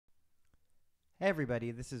Hey everybody,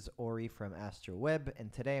 this is Ori from AstroWeb,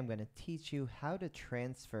 and today I'm going to teach you how to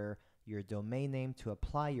transfer your domain name to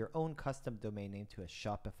apply your own custom domain name to a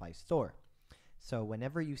Shopify store. So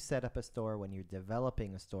whenever you set up a store, when you're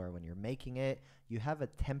developing a store, when you're making it, you have a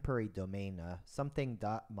temporary domain,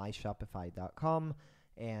 something.myshopify.com,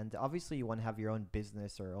 and obviously you want to have your own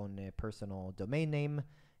business or own personal domain name,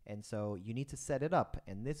 and so you need to set it up,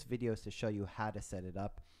 and this video is to show you how to set it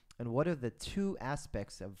up. And what are the two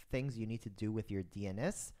aspects of things you need to do with your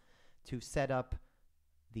DNS to set up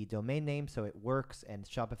the domain name so it works and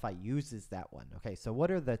Shopify uses that one? Okay, so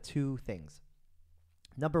what are the two things?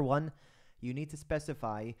 Number one, you need to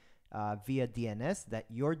specify via DNS that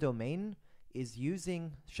your domain is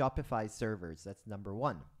using Shopify servers. That's number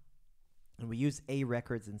one. And we use Ssl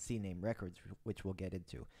Records and Cname Records, which we'll get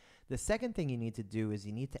into. The second thing you need to do is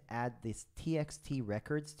you need to add this Txt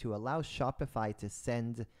Records to allow Shopify to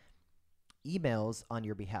send emails on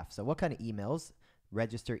your behalf. So what kind of emails?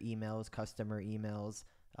 Register emails, customer emails,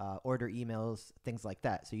 order emails, things like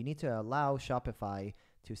that. So you need to allow Shopify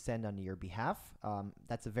to send on your behalf.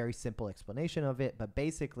 That's a very simple explanation of it, but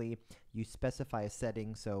basically you specify a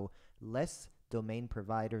setting so less domain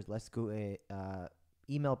providers, less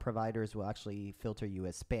email providers will actually filter you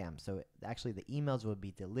as spam. So actually the emails will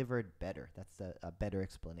be delivered better. That's a better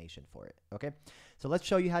explanation for it. Okay, so let's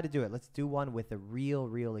show you how to do it. Let's do one with a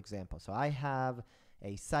real example. So I have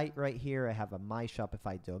a site right here. I have a My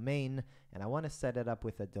Shopify domain, and I want to set it up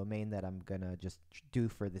with a domain that I'm gonna just do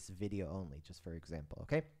for this video only, just for example.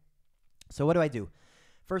 Okay, so what do?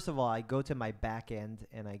 First of all, I go to my back end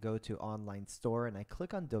and I go to online store and I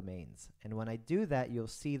click on domains. And when I do that, you'll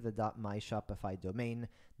see the .myshopify domain.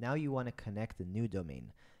 Now you want to connect a new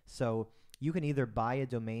domain. So you can either buy a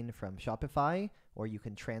domain from Shopify or you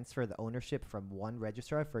can transfer the ownership from one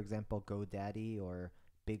registrar, for example, GoDaddy or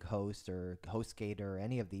Big Host or HostGator or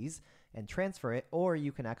any of these, and transfer it, or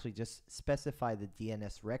you can actually just specify the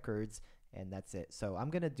DNS records and that's it. So I'm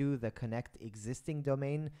going to do the connect existing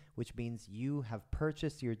domain, which means you have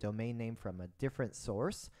purchased your domain name from a different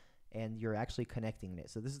source and you're actually connecting it.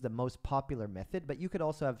 So this is the most popular method, but you could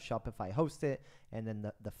also have Shopify host it, and then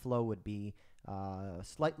the flow would be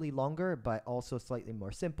slightly longer, but also slightly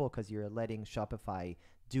more simple because you're letting Shopify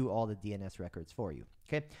do all the DNS records for you.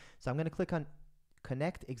 Okay, so I'm going to click on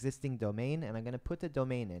connect existing domain, and I'm going to put the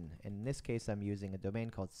domain in. In this case, I'm using a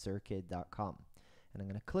domain called circuit.com. And I'm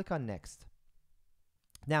going to click on next.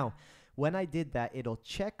 Now, when I did that, it'll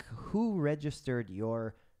check who registered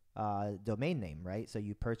your domain name, right? So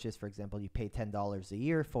you purchased, for example, you pay $10 a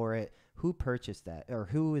year for it. Who purchased that, or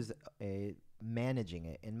who is managing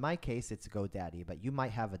it? In my case, it's GoDaddy, but you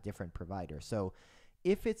might have a different provider. So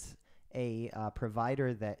if it's a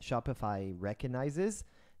provider that Shopify recognizes,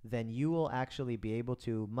 then you will actually be able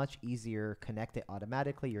to much easier connect it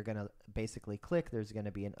automatically. You're going to basically click, there's going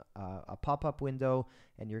to be a pop-up window,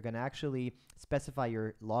 and you're going to actually specify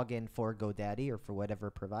your login for GoDaddy or for whatever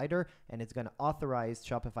provider, and it's going to authorize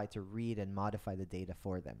Shopify to read and modify the data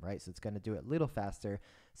for them, right? So it's going to do it a little faster.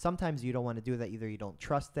 Sometimes you don't want to do that. Either you don't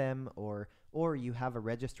trust them, or you have a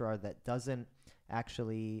registrar that doesn't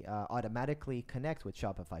actually automatically connect with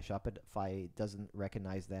Shopify. Shopify doesn't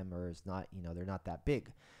recognize them, or is not, they're not that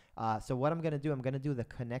big. So what I'm going to do, I'm going to do the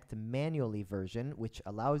connect manually version, which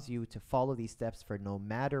allows you to follow these steps for no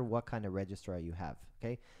matter what kind of registrar you have.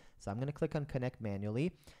 Okay, so I'm going to click on connect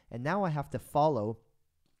manually, and now I have to follow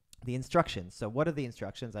the instructions. So what are the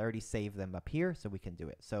instructions? I already saved them up here, so we can do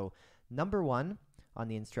it. So number one on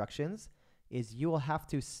the instructions is you will have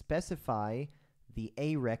to specify the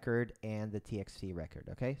Ssl record and the Txt record.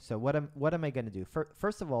 Okay, so what am I going to do?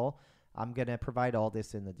 First of all, I'm going to provide all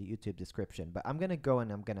this in the YouTube description, but I'm going to go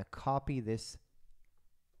and I'm going to copy this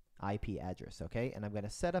IP address, okay? And I'm going to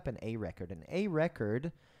set up an Ssl record. An Ssl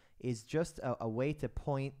record is just a way to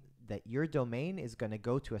point that your domain is going to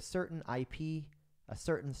go to a certain IP, a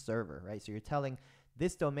certain server, right? So you're telling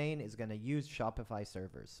this domain is going to use Shopify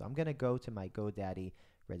servers. So I'm going to go to my GoDaddy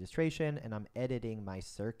registration, and I'm editing my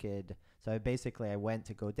circuit. So I went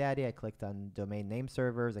to GoDaddy, I clicked on domain name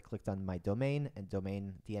servers, I clicked on my domain and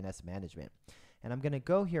domain DNS management. And I'm going to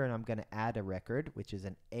go here and I'm going to add a record, which is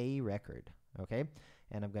an Ssl record, okay?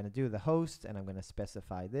 And I'm going to do the host, and I'm going to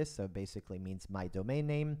specify this. So it basically means my domain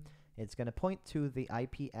name. It's going to point to the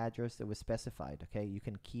IP address that was specified, okay? You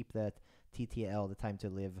can keep that TTL, the time to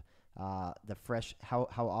live, the fresh, how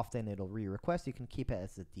often it'll re-request. You can keep it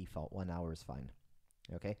as the default. 1 hour is fine.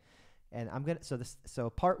 Okay, and I'm gonna so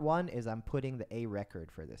part one is I'm putting the Ssl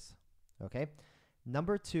record for this. Okay,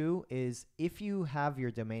 number two is if you have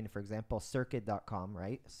your domain, for example, circuit.com,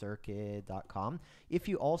 right? Circuit.com. If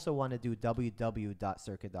you also want to do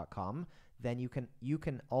www.circuit.com, then you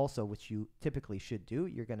can also, which you typically should do,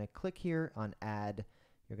 you're going to click here on add,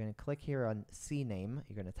 you're going to click here on Cname,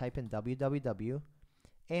 you're going to type in www,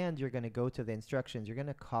 and you're going to go to the instructions. You're going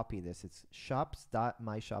to copy this. It's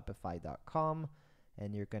shops.myshopify.com,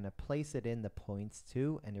 and you're going to place it in the points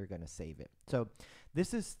to, and you're going to save it. So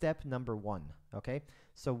this is step number 1, okay?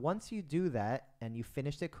 So once you do that and you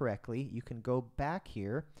finished it correctly, you can go back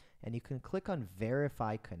here and you can click on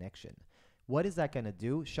verify connection. What is that going to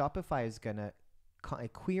do? Shopify is going to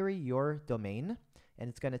query your domain, and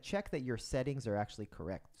it's going to check that your settings are actually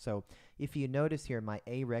correct. So if you notice here, my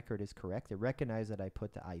A record is correct. It recognized that I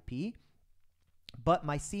put the IP, but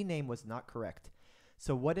my Cname was not correct.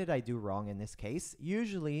 So what did I do wrong in this case?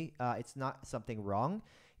 Usually it's not something wrong.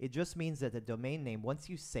 It just means that the domain name, once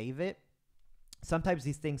you save it, sometimes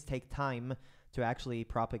these things take time to actually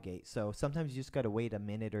propagate. So sometimes you just got to wait a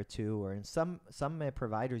minute or two, or in some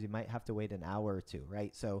providers, you might have to wait an hour or two,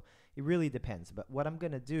 right? So it really depends. But what I'm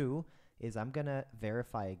going to do is I'm going to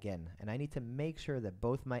verify again, and I need to make sure that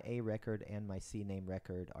both my A record and my Cname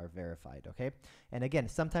record are verified, okay? And again,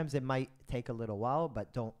 sometimes it might take a little while,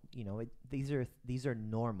 but don't, you know, these are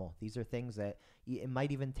normal. These are things that it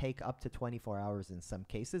might even take up to 24 hours in some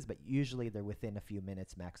cases, but usually they're within a few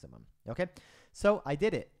minutes maximum, okay? So I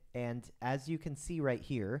did it, and as you can see right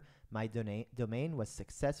here, my domain was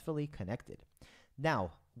successfully connected.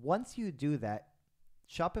 Now, once you do that,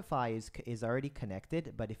 Shopify is already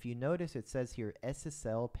connected, but if you notice, it says here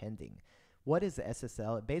Ssl Pending. What is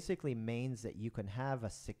SSL? It basically means that you can have a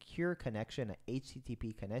secure connection, an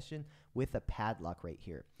HTTP connection with a padlock right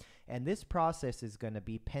here. And this process is going to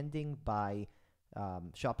be pending by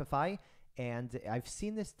Shopify, and I've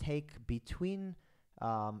seen this take between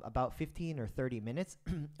about 15 or 30 minutes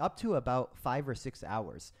up to about 5 or 6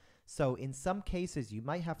 hours. So in some cases, you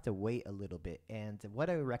might have to wait a little bit. And what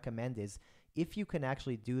I recommend is, if you can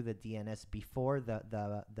actually do the DNS before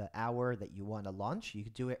the hour that you want to launch, you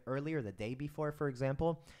could do it earlier, the day before, for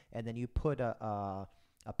example, and then you put a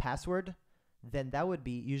password, then that would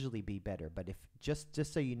usually be better. But if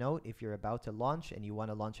just so you know, if you're about to launch and you want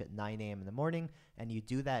to launch at 9 a.m. in the morning and you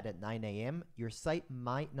do that at 9 a.m., your site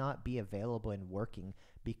might not be available and working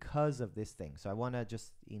because of this thing. So I want to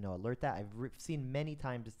just, alert that. I've seen many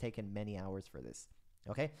times it's taken many hours for this.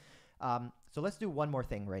 Okay. So let's do one more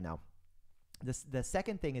thing right now. The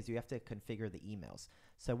second thing is you have to configure the emails.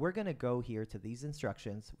 So we're going to go here to these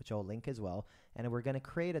instructions, which I'll link as well, and we're going to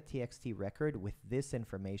create a Txt record with this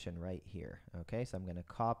information right here. Okay, so I'm going to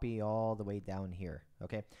copy all the way down here.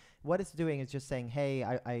 Okay, what it's doing is just saying, hey,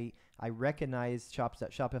 I recognize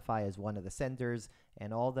Shopify as one of the senders,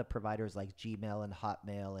 and all the providers like Gmail and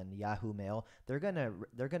Hotmail and Yahoo Mail, they're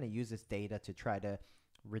gonna use this data to try to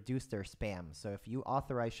reduce their spam. So if you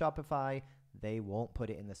authorize Shopify, they won't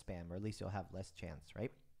put it in the spam, or at least you'll have less chance,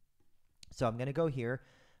 right? So I'm going to go here.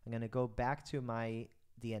 I'm going to go back to my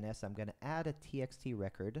DNS. I'm going to add a Txt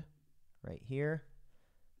record right here.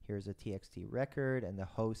 Here's a Txt record, and the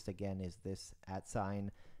host, again, is this @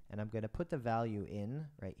 and I'm going to put the value in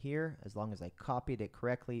right here. As long as I copied it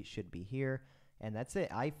correctly, it should be here, and that's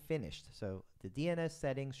it. I finished. So the DNS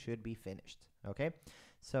settings should be finished, okay?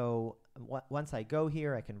 So once I go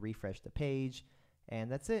here, I can refresh the page,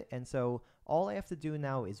 and that's it. And so all I have to do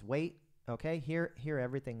now is wait. Okay, here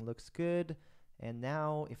everything looks good. And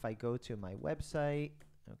now if I go to my website,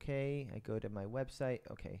 okay, I go to my website,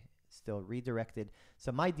 okay, still redirected.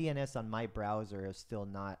 So my DNS on my browser is still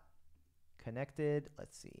not connected.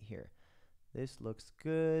 Let's see here. This looks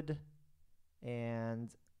good.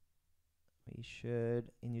 And we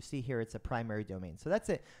should, and you see here it's a primary domain. So that's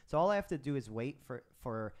it. So all I have to do is wait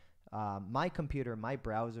for my computer, my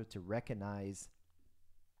browser to recognize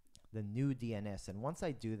the new DNS. And once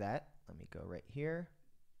I do that, let me go right here,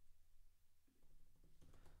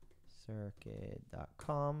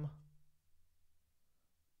 circuit.com.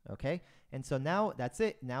 Okay, and so now that's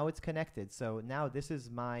it. Now it's connected. So now this is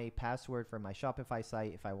my password for my Shopify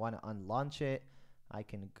site. If I want to unlaunch it, I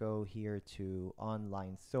can go here to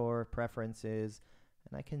online store preferences,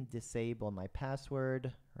 and I can disable my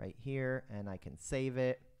password right here, and I can save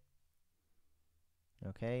it.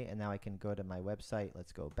 Okay, and now I can go to my website.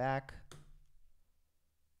 Let's go back.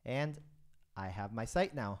 And I have my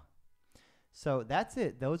site now. So that's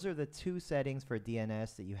it. Those are the two settings for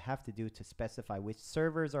DNS that you have to do to specify which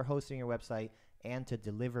servers are hosting your website and to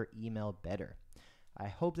deliver email better. I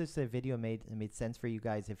hope this video made sense for you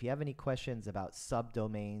guys. If you have any questions about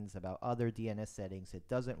subdomains, about other DNS settings, it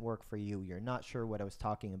doesn't work for you, you're not sure what I was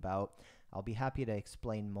talking about, I'll be happy to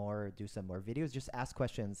explain more, do some more videos. Just ask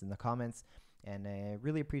questions in the comments. And I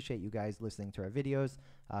really appreciate you guys listening to our videos.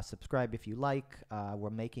 Subscribe if you like. We're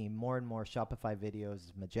making more and more Shopify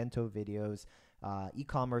videos, Magento videos,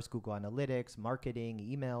 e-commerce, Google Analytics, marketing,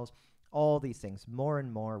 emails, all these things, more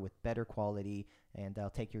and more with better quality. And I'll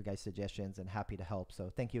take your guys' suggestions and happy to help.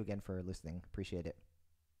 So thank you again for listening. Appreciate it.